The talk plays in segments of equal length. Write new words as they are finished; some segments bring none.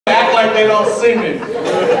like they don't see me.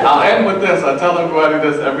 I'll end with this. I tell everybody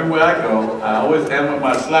this everywhere I go. I always end with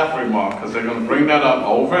my slap remark because they're going to bring that up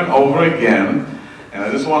over and over again. And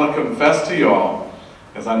I just want to confess to y'all,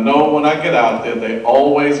 because I know when I get out there, they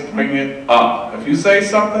always bring it up. If you say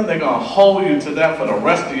something, they're going to hold you to that for the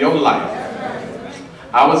rest of your life.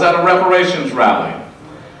 I was at a reparations rally,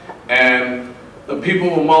 and the people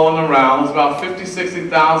were mulling around. It was about 50,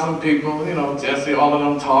 60,000 people, you know, Jesse, all of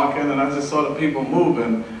them talking, and I just saw the people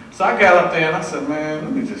moving. So I got up there and I said, man,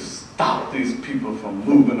 let me just stop these people from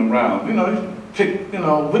moving around. You know, pick, you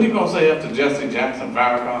know, what are you going to say after Jesse Jackson,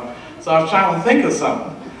 Farrakhan? So I was trying to think of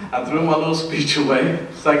something. I threw my little speech away.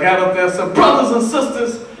 So I got up there and said, brothers and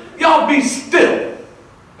sisters, y'all be still.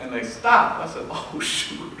 And they stopped. I said, oh,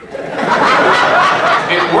 shoot.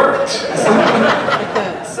 It worked.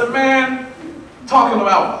 I said, man, talking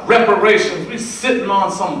about reparations, we sitting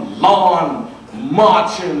on some lawn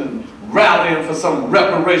marching and rallying for some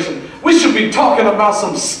reparations. We should be talking about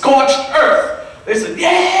some scorched earth. They said,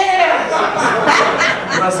 yes.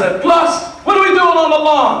 And I said, plus, what are we doing on the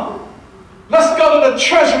lawn? Let's go to the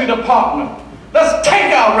Treasury Department. Let's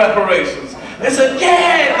take our reparations. They said,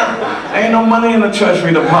 yeah. Ain't no money in the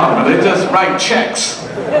Treasury Department. They just write checks.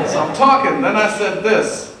 So I'm talking. Then I said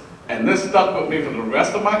this, and this stuck with me for the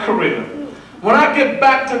rest of my career. When I get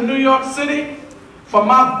back to New York City, for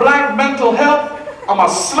my black mental health, I'm going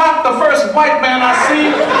to slap the first white man I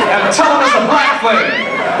see and tell him it's a black flag.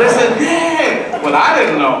 They said, yeah. Well, I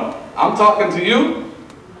didn't know. I'm talking to you.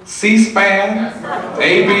 C-SPAN,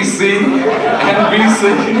 ABC,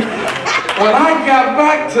 NBC. When I got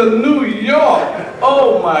back to New York,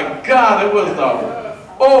 oh my God, it was the,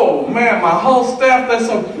 oh man, my whole staff, they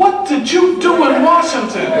said, what did you do in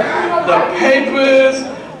Washington? The papers,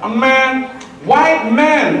 man, white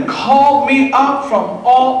men called me up from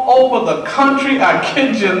all over the country, I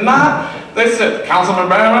kid you not. They said, Councilman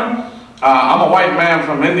Barron, I'm a white man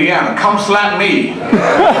from Indiana, come slap me.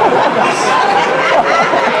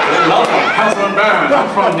 Councilman Barron, I'm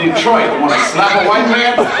from Detroit. You want to slap a white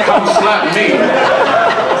man? Come slap me.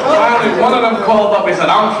 Finally, one of them called up. He said,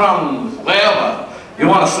 I'm from wherever. You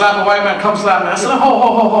want to slap a white man? Come slap me. I said,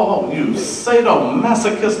 ho, you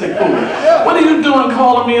sadomasochistic fool. What are you doing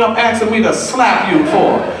calling me up asking me to slap you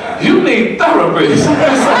for? You need therapy.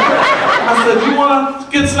 I said, you want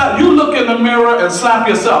to get slapped? You look in the mirror and slap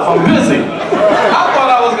yourself. I'm busy. I thought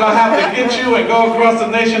I was going to have to get you and go across the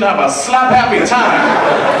nation and have a slap-happy time.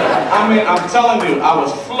 I mean, I'm telling you, I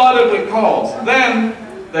was flooded with calls. Then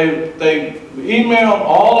they emailed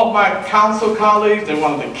all of my council colleagues. They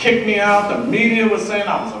wanted to kick me out. The media was saying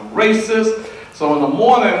I was a racist. So in the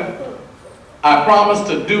morning, I promised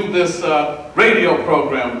to do this radio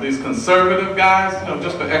program with these conservative guys, you know,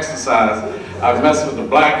 just for exercise. I messed with the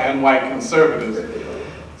black and white conservatives.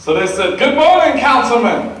 So they said, good morning,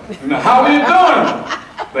 councilman. You know, how are you doing?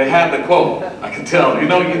 They had the quote. I could tell, you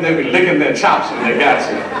know, they be licking their chops when they got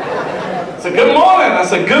you. I said, good morning. I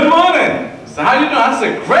said, good morning. I said, how you doing? I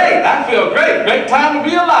said, great. I feel great. Great time to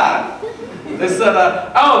be alive. They said,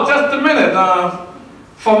 oh, just a minute.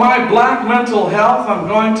 For my black mental health, I'm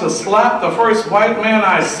going to slap the first white man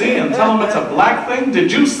I see and tell him it's a black thing.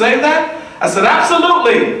 Did you say that? I said,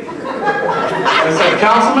 absolutely. They said,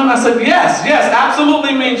 Councilman? I said, yes,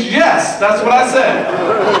 absolutely means yes. That's what I said.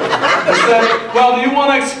 They said, well, do you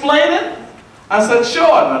want to explain it? I said, sure.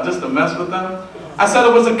 Now, just to mess with them. I said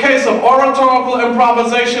it was a case of oratorical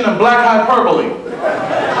improvisation and black hyperbole.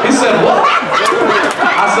 He said, what?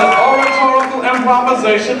 I said, oratorical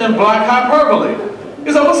improvisation and black hyperbole.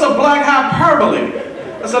 He said, what's a black hyperbole?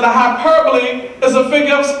 I said, a hyperbole is a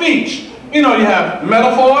figure of speech. You know, you have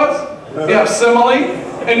metaphors, you have simile,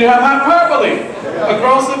 and you have hyperbole, a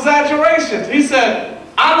gross exaggeration. He said,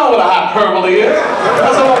 I know what a hyperbole is.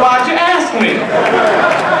 I said, well, why'd you ask me?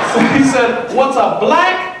 So he said, what's a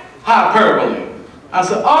black hyperbole? I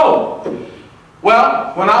said, oh,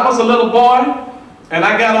 well, when I was a little boy, and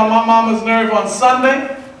I got on my mama's nerve on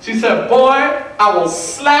Sunday, she said, boy, I will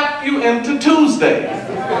slap you into Tuesday.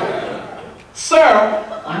 Sir,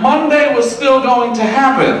 Monday was still going to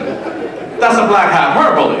happen. That's a black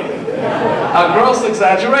hyperbole, a gross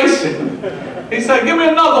exaggeration. He said, give me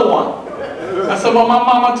another one. I said, well, my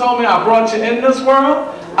mama told me I brought you in this world,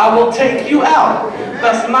 I will take you out.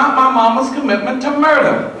 That's not my mama's commitment to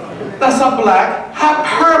murder. That's a black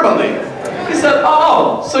hyperbole. He said,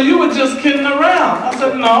 oh, so you were just kidding around. I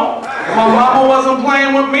said, no, my mama wasn't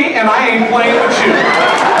playing with me and I ain't playing with you.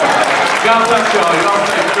 God bless y'all. Y'all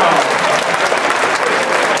stay strong.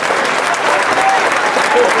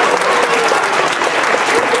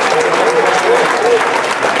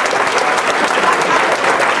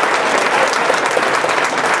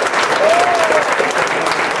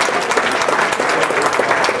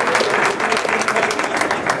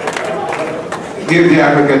 Give the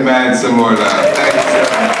African man some more love. Thank you so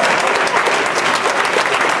much.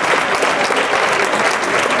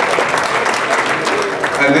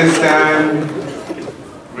 At this time,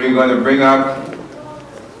 we're going to bring up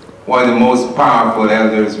one of the most powerful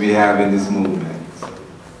elders we have in this movement.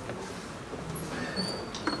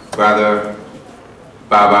 Brother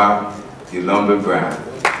Baba Ilombe Brown.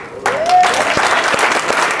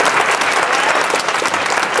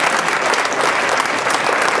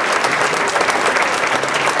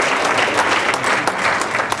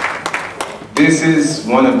 This is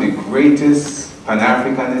one of the greatest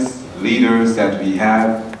Pan-Africanist leaders that we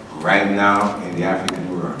have right now in the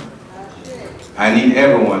African world. I need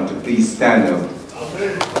everyone to please stand up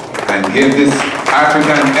and give this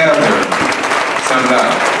African elder some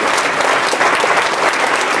love.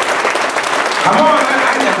 Come on,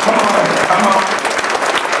 come on, come on.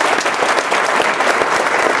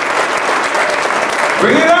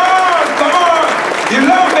 Bring it on, come on. You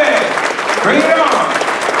love it. Bring it on.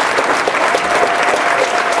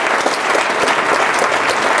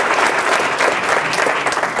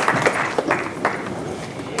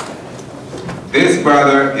 This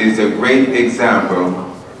brother is a great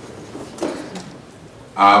example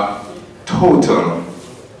of total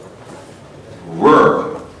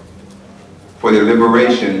work for the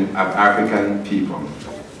liberation of African people.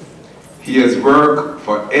 He has worked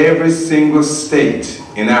for every single state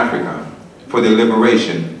in Africa for the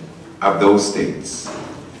liberation of those states.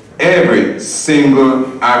 Every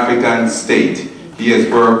single African state, he has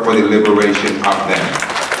worked for the liberation of them.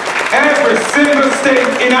 Every single state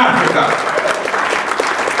in Africa.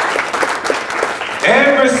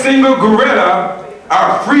 Every single guerrilla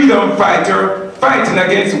or freedom fighter fighting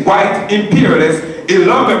against white imperialists,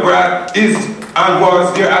 Ilombe Brown is and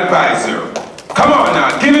was their advisor. Come on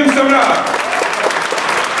now, give him some love.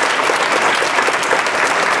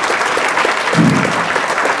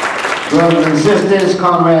 Brothers and sisters,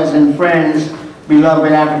 comrades and friends,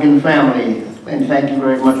 beloved African family, and thank you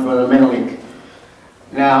very much, Brother Menelik.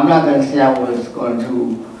 Now, I'm not going to say I was going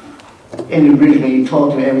to individually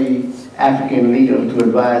talk to every African leader to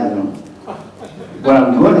advise them. What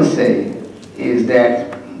I'm going to say is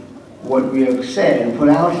that what we have said and put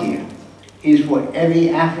out here is for every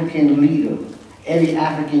African leader, every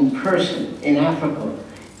African person in Africa,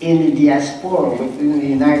 in the diaspora, within the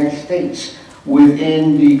United States,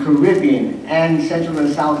 within the Caribbean and Central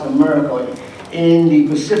and South America, in the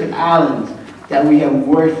Pacific Islands, that we have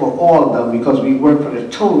worked for all of them because we work for the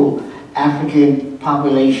total African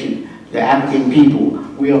population, the African people.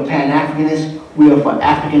 We are Pan-Africanists, we are for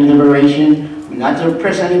African liberation. We're not to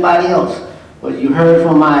oppress anybody else. But you heard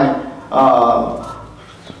from my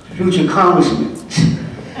future congressman.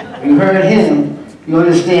 You heard him, you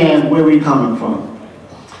understand where we're coming from.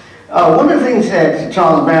 One of the things that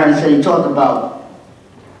Charles Barron said, he talked about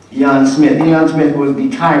Jan Smith. Jan Smith was the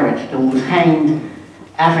tyrant that was hanged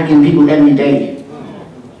African people every day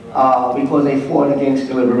because they fought against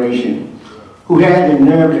the liberation. Who had the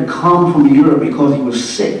nerve to come from Europe because he was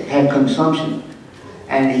sick, had consumption.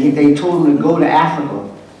 And they told him to go to Africa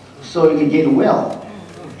so he could get well.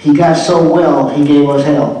 He got so well, he gave us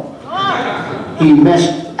hell. He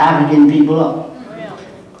messed African people up.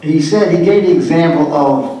 He said, he gave the example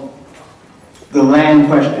of the land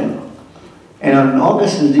question. And on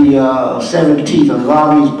August the 17th, on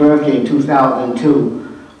Garvey's birthday in 2002,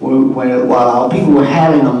 while people were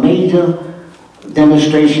having a major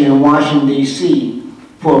demonstration in Washington, D.C.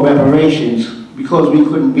 for reparations, because we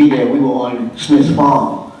couldn't be there, we were on Smith's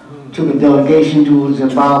farm. Took a delegation to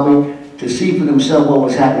Zimbabwe to see for themselves what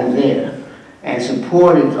was happening there, and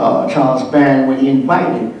supported Charles Barron when he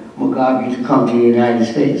invited Mugabe to come to the United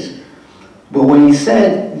States. But when he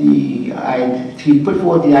said, he put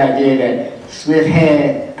forth the idea that Smith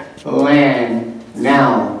had land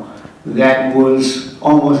now that was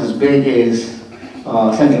almost as big as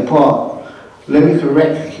Central Park. Let me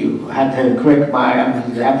correct you. I have to correct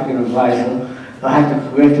I'm the African advisor. I have to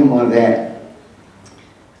correct him on that.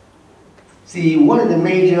 See, one of the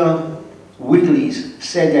major weeklies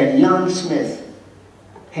said that young Smith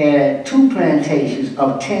had 2 plantations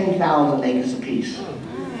of 10,000 acres apiece.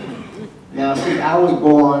 Now, see, I was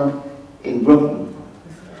born in Brooklyn,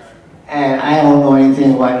 and I don't know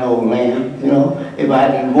anything about no land, you know. If I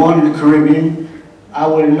had been born in the Caribbean, I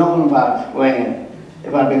would have known about land.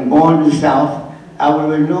 If I'd been born in the South, I would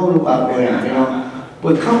have known about land, you know.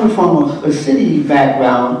 But coming from a city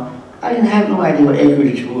background, I didn't have no idea what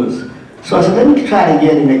acreage was. So I said, let me try to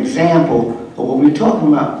get an example of what we're talking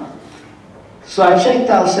about. So I checked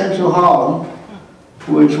out Central Harlem,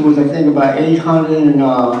 which was, I think, about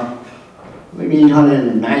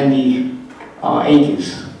 890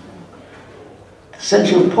 acres.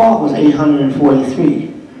 Central Park was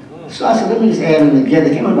 843. So I said, let me just add them together.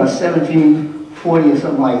 It came out about 1740 or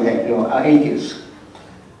something like that, acres.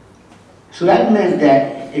 So that meant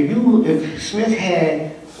that if Smith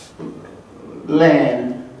had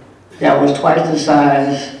land that was twice the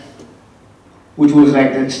size, which was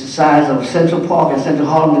like the size of Central Park and Central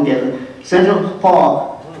Harlem together. Central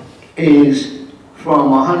Park is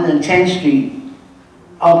from 110th Street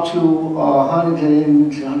up to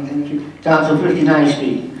 110th Street, down to 59th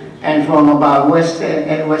Street, and from about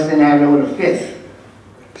Western Avenue to 5th.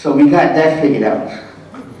 So we got that figured out.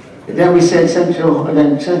 And then we said Central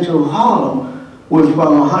Harlem was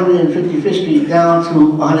from 155th Street down to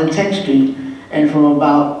 110th Street, and from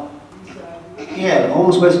about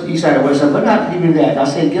almost east side of West Side, but not even that. I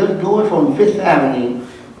said go from 5th Avenue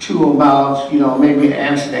to about, maybe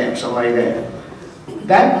Amsterdam, something like that.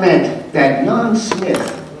 That meant that Jan Smith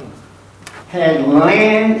had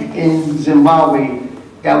land in Zimbabwe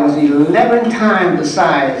that was 11 times the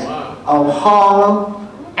size of Harlem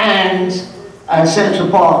and Central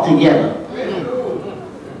Park together.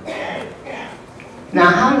 Now,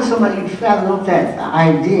 how does somebody fathom up that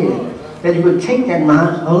idea that you would take that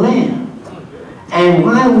amount of land? And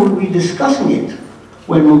why would we be discussing it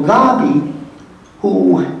when Mugabe,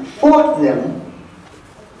 who fought them,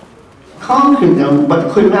 conquered them,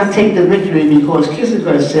 but could not take the victory because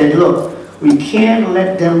Kissinger said, look, we can't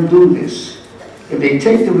let them do this. If they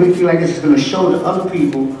take the victory like this, it's going to show the other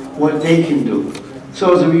people what they can do.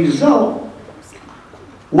 So as a result,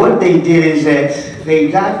 what they did is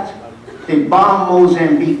that they bombed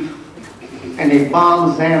Mozambique and they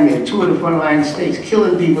bombed Zambia, two of the frontline states,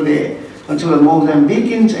 killing people there, until the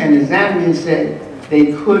Mozambicans and the Zambians said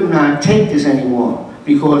they could not take this anymore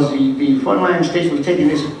because the frontline states were taking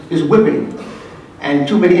this whipping and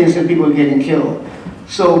too many innocent people were getting killed.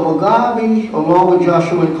 So Mugabe, along with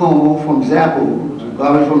Joshua Nkomo from ZAPU,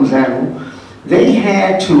 they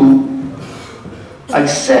had to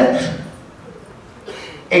accept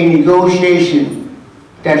a negotiation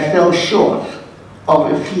that fell short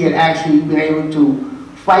of if he had actually been able to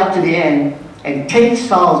fight to the end and take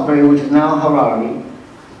Salisbury, which is now Harare,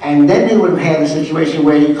 and then they would have had a situation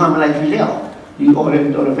where you come in like Fidel, or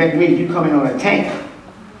the Vietnamese, you come in on a tank.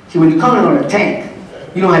 See, when you come in on a tank,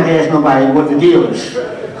 you don't have to ask nobody what the deal is,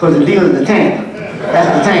 because the deal is the tank.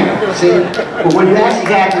 That's the tank, see? But when you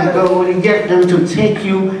actually have to go, when you get them to take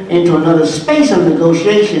you into another space of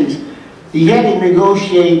negotiations, you had to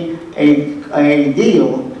negotiate a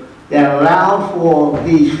deal that allowed for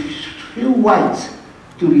these few whites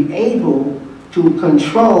to be able to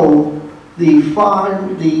control the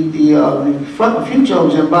future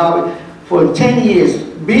of Zimbabwe for 10 years,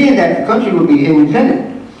 being that the country would be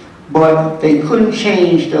independent, but they couldn't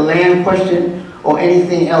change the land question or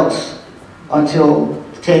anything else until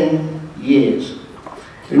 10 years.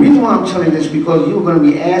 The reason why I'm telling this is because you're going to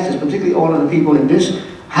be asked this, particularly all of the people in this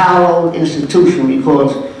hallowed institution,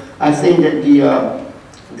 because I think that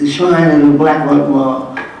the shrine of the Black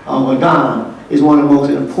Madonna is one of the most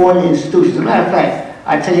important institutions. As a matter of fact,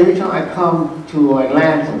 I tell you, every time I come to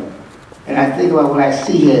Atlanta, and I think about what I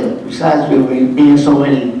see here, besides being so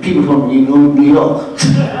many people from New York,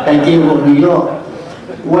 that came from New York,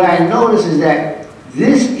 what I notice is that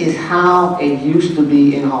this is how it used to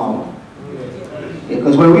be in Harlem.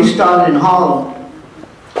 Because when we started in Harlem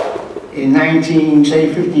in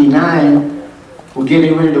 1959, we're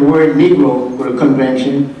getting rid of the word Negro with a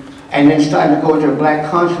convention, and then starting to go into a black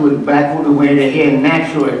country with black women wearing their hair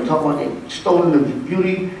natural and talking about they've stolen the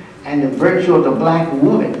beauty and the virtue of the black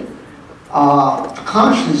woman.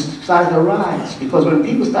 Conscience started to rise, because when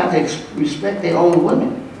people start to respect their own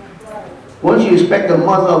women, once you respect the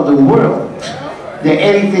mother of the world, then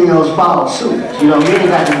everything else follows suit. You ain't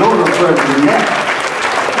got to go no further than that.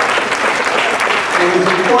 And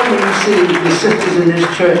it's important to see the sisters in this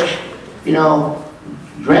church,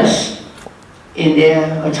 dress in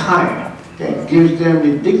their attire that gives them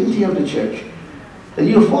the dignity of the church. But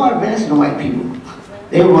you're far advanced than white people.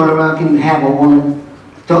 They run around, can you have a woman?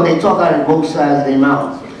 They talk out of both sides of their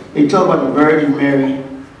mouths. They talk about the Virgin Mary.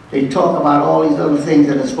 They talk about all these other things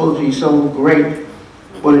that are supposed to be so great.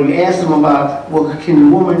 But if you ask them about, well, can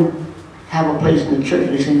the woman have a place in the church?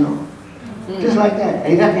 They say no. Just like that.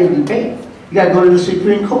 And you got to be debate. You got to go to the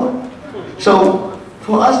Supreme Court. So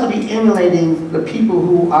for us to be emulating the people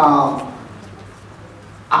who are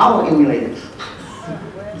our emulators,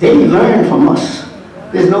 they learn from us.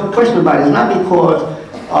 There's no question about it. It's not because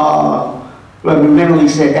Reverend Mendeley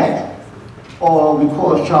said that, or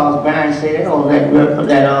because Charles Barron said that, or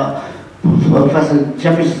that Professor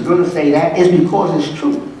Jeffries is going to say that. It's because it's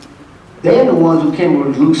true. They're the ones who came up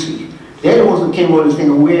with Lucy. They're the ones who came over this thing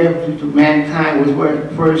of where mankind was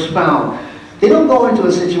first found. They don't go into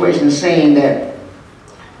a situation saying that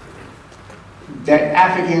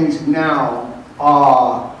Africans now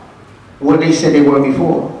are what they said they were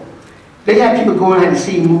before. They have people going out to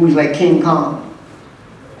see movies like King Kong.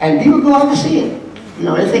 And people go out to see it. You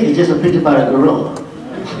know, they think it's just a picture about a gorilla.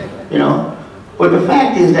 You know? But the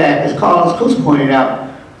fact is that, as Carlos Cruz pointed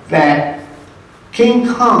out, that King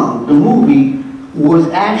Kong, the movie, was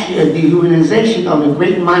actually a dehumanization of the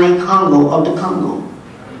great mighty Congo of the Congo.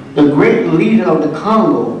 The great leader of the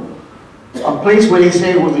Congo, a place where they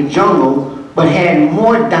say it was a jungle, but had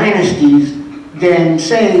more dynasties than,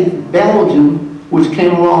 say, Belgium, which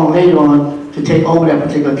came along later on to take over that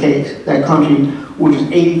particular case, that country, which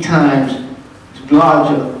is 80 times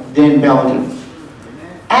larger than Belgium.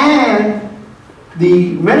 And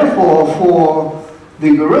the metaphor for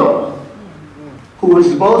the gorilla, who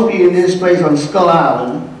was supposed to be in this place on Skull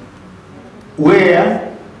Island,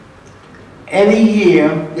 where every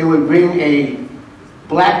year they would bring a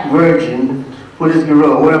black virgin for this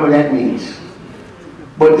gorilla, whatever that means.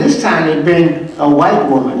 But this time they bring a white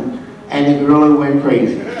woman, and the gorilla went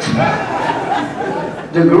crazy.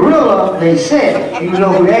 The gorilla, they said, you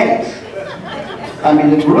know who that is. I mean,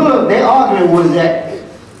 the gorilla, their argument was that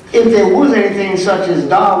if there was anything such as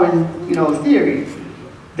Darwin, you know, theory,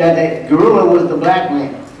 that the gorilla was the black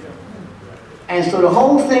man. And so the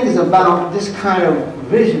whole thing is about this kind of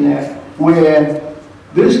vision there, where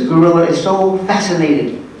this gorilla is so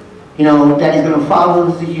fascinated, you know, that he's going to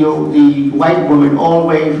follow the white woman all the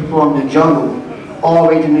way from the jungle, all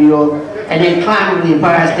the way to New York, and then climb to the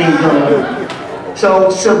Empire State Building. So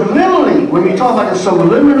subliminally, when we talk about the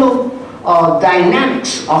subliminal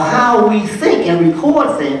dynamics of how we think and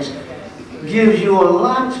record things, gives you a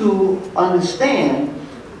lot to understand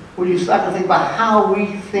when you start to think about how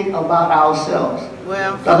we think about ourselves.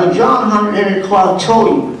 Well, Dr. John Henry Clark told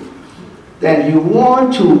you that if you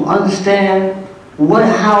want to understand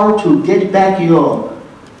how to get back your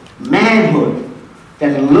manhood,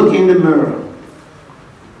 that look in the mirror.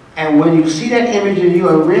 And when you see that image in you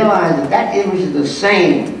and realize that that image is the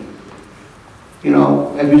same, you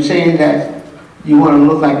know, if you're saying that you want to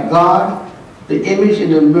look like God, the image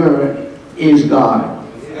in the mirror is God.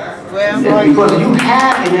 Well, because you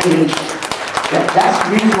have an image, that's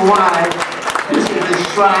the reason why this is the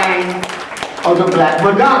shrine of the Black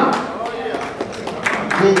Madonna.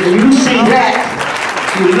 When you see that,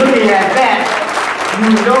 you're looking at that, you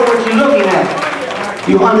know what you're looking at.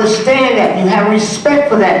 You understand that, you have respect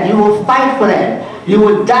for that, you will fight for that, you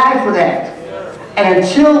will die for that. And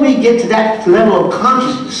until we get to that level of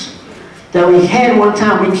consciousness that we had one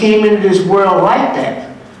time we came into this world like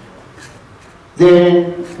that,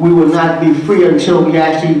 then we will not be free until we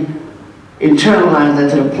actually internalize that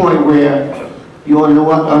to the point where you want to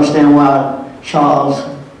understand why Charles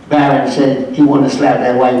Barron said he wanted to slap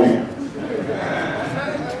that white man.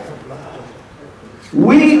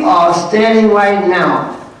 We are standing right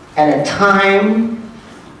now at a time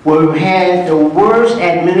where we had the worst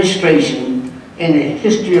administration in the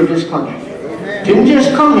history of this country. Didn't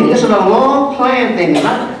just come here. This is a long planned thing.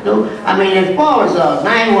 I mean, as far as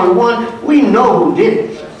 911, we know who did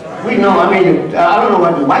it. We know, I mean, I don't know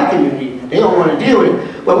what the white community, they don't want to deal with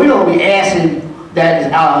it. But we don't be asking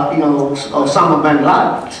that, you know, Osama bin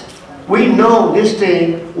Laden. We know this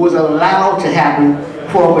thing was allowed to happen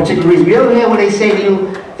for a particular reason. You ever hear when they say to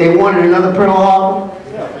you, they wanted another Pearl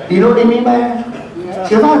Harbor? You know what they mean by that?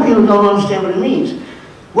 See, a lot of people don't understand what it means.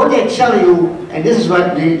 What they're telling you, and this is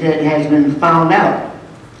what that has been found out,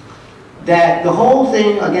 that the whole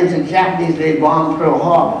thing against the Japanese, they bombed Pearl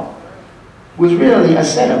Harbor, was really a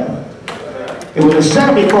setup. It was a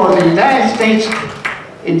setup because the United States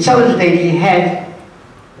intelligence agency had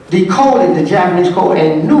decoded the Japanese code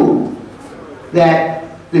and knew that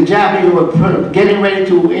the Japanese were getting ready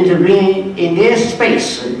to intervene in their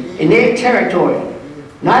space, in their territory,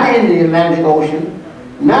 not in the Atlantic Ocean,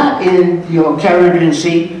 not in the Caribbean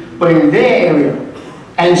Sea, but in their area.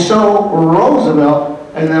 And so Roosevelt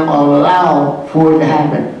and them allowed for it to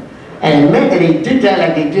happen. And it meant that they did that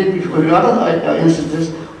like they did before in other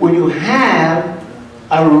instances, when you have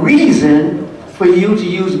a reason for you to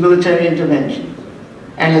use military intervention.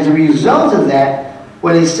 And as a result of that,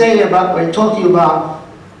 when they say about, when they talk to you about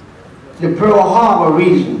the Pearl Harbor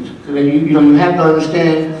reasons, so that you have to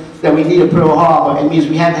understand that we need a Pearl Harbor. It means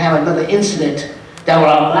we have to have another incident that will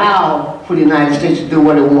allow for the United States to do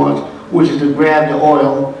what it wants, which is to grab the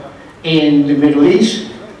oil in the Middle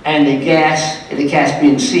East and the gas in the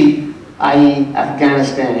Caspian Sea, i.e.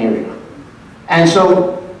 Afghanistan area. And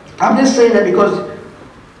so I'm just saying that because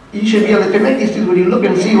you should be able to connect these things when you look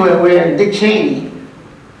and see where Dick Cheney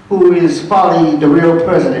who is probably the real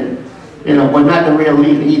president, you know, but not the real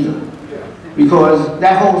leader either. Because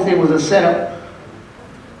that whole thing was a setup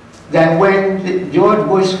that when George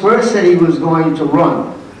Bush first said he was going to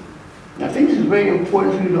run, and I think this is very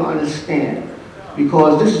important for you to understand,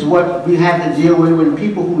 because this is what we have to deal with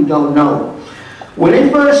people who don't know. When they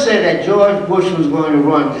first said that George Bush was going to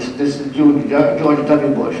run, this is George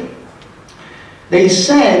W. Bush, they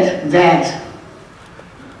said that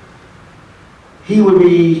he would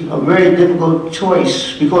be a very difficult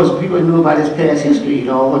choice because people knew about his past history, you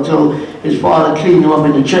know, until his father cleaned him up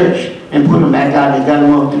in the church and put him back out. They got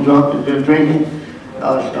him off to drinking,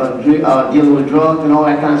 dealing with drugs and all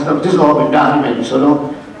that kind of stuff. This has all been documented,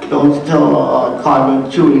 so don't tell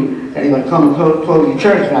Cardinal Chewy that he's going to come and close the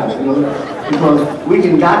church down, you know, because we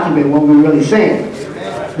can document what we're really saying.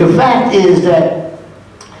 The fact is that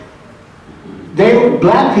they were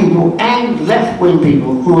black people and left-wing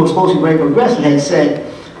people who were supposed to be very progressive had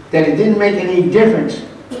said that it didn't make any difference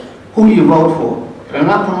who you vote for. And I'm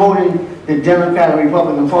not promoting the Democrat or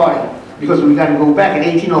Republican Party because we got to go back. In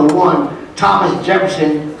 1801, Thomas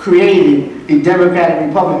Jefferson created the Democratic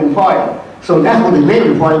Republican Party. So that's what the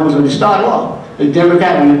Labour Party was going to start off, the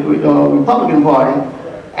Democratic Republican Party,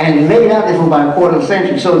 and they made it out there for about a quarter of a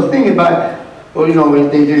century. So the thing about, well, you know,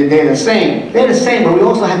 they're the same. They're the same, but we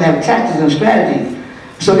also have to have tactics and strategies.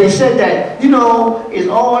 So they said that, you know, it's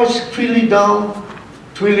always Tweedledee Dum,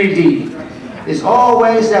 Tweedledee Dee. It's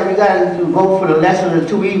always that we got to vote for the lesser of the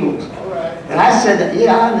two evils. And I said that,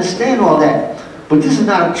 yeah, I understand all that, but this is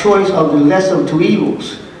not a choice of the lesser of two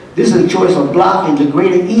evils. This is a choice of blocking the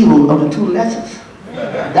greater evil of the two lessers.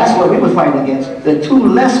 That's what we were fighting against, the two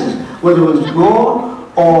lessers, whether it was Gore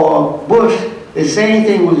or Bush. The same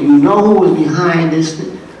thing was, you know who was behind this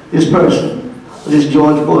person, this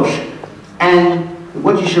George Bush. And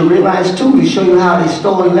what you should realize too, to show you how they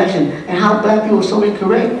stole the election and how black people were so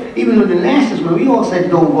incorrect. Even with the nationalists, when we all said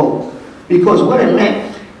don't vote. Because what it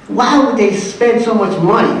meant, why would they spend so much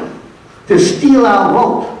money to steal our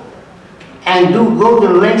vote and go to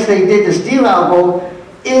the lengths they did to steal our vote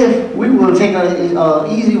if we were going to take an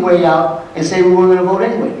easy way out and say we weren't going to vote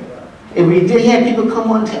anyway? If we did have people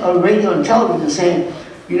come on radio and television saying,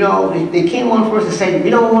 you know, they came on first and said, we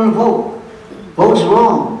don't want to vote. Vote's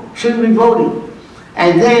wrong. Shouldn't be voting.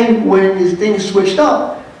 And then when this thing switched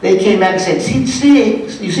up, they came back and said, you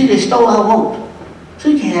see, they stole our vote. So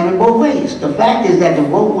you can't have it both ways. The fact is that the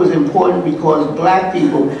vote was important because black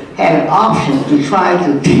people had an option to try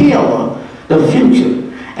to tailor the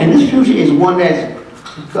future. And this future is one that's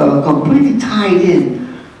completely tied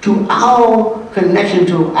in to our connection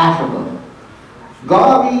to Africa.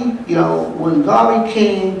 Garvey, you know, when Garvey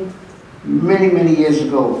came many, many years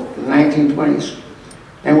ago, in the 1920s,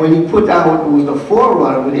 and when he put down what was the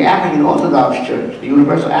forerunner with the African Orthodox Church, the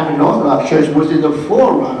Universal African Orthodox Church, which is the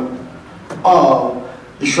forerunner of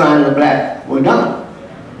the Shrine of the Black Madonna.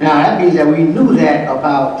 Now that means that we knew that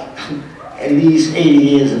about at least 80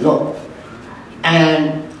 years ago.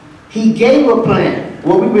 And he gave a plan.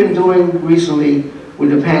 What we've been doing recently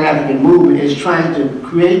with the Pan-African movement is trying to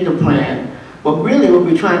create the plan, but really what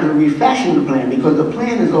we're trying to refashion the plan because the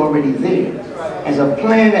plan is already there. As a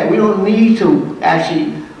plan that we don't need to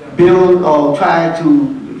actually build or try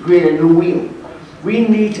to create a new wheel. We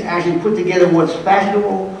need to actually put together what's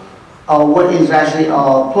fashionable or what is actually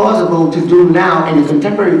plausible to do now in the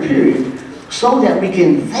contemporary period so that we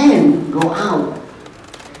can then go out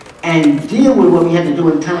and deal with what we have to do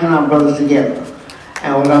in tying our brothers together.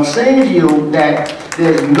 And what I'm saying to you that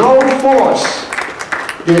there's no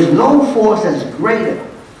force that's greater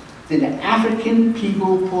than the African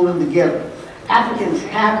people pulling together. Africans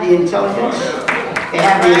have the intelligence. They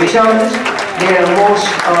have the intelligence. They're the most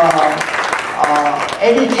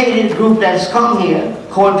educated group that's come here,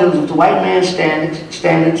 according to the white man's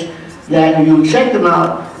standards, that when you check them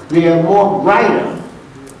out, they are more brighter.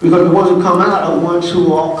 Because the ones who come out are ones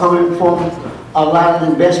who are coming from a lot of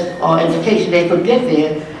the best education they could get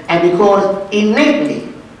there, and because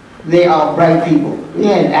innately they are bright people. We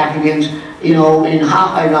had Africans, you know, in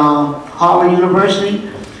Harvard University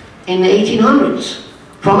in the 1800s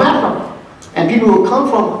from Africa, and people who come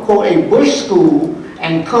from, quote, a Bush school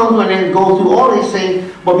and come and then go through all these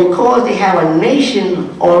things, but because they have a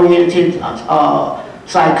nation-oriented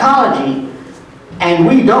psychology, and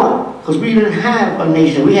we don't, because we didn't have a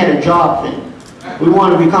nation, we had a job thing. We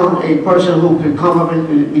want to become a person who can come up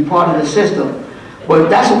and be part of the system. But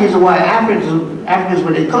that's the reason why Africans,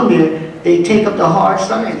 when they come here, they take up the hard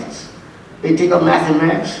sciences. They take up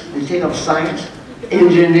mathematics, they take up science,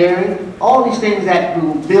 engineering, all these things that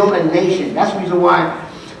will build a nation. That's the reason why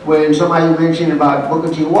when somebody mentioned about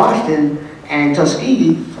Booker T. Washington and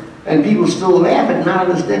Tuskegee, And people still laugh and not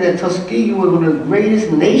understand that Tuskegee was one of the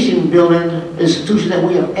greatest nation-building institutions that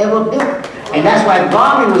we have ever built. And that's why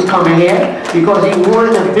Garvey was coming here, because he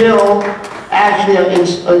wanted to build actually an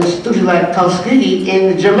institution like Tuskegee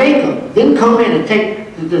in Jamaica. Didn't come in to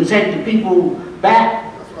take the people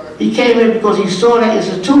back. He came in because he saw that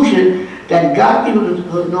institution that got people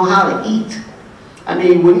to know how to eat. I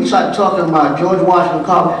mean, when you start talking about George Washington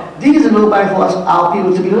Carver, these are nobody for us, our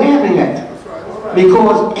people to be laughing at.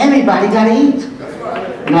 Because everybody got to eat.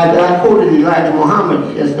 And I quoted Elijah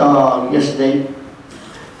Muhammad yesterday,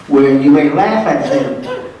 where you may laugh at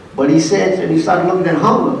him, but he said, and he started looking at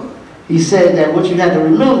hunger, he said that what you have to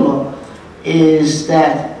remember is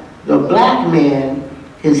that the black man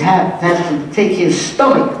has to take his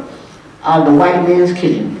stomach out of the white man's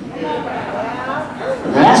kitchen.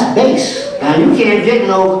 Now that's base. Now you can't get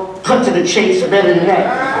no cut to the chase better than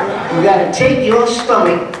that. You got to take your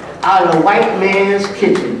stomach out of the white man's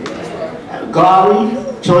kitchen. Garvey,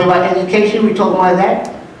 talking about education, we talking about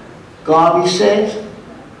that. Garvey said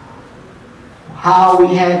how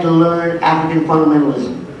we had to learn African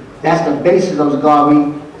fundamentalism. That's the basis of the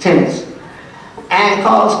Garvey tenets. And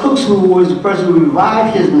Carlos Cooks, who was the person who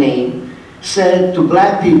revived his name, said to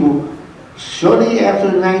black people, shortly after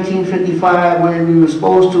 1955, when we were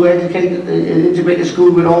supposed to integrate the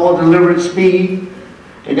school with all deliberate speed,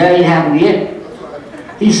 and that ain't happened yet.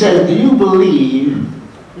 He says, do you believe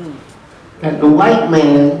that the white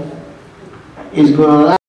man is going to allow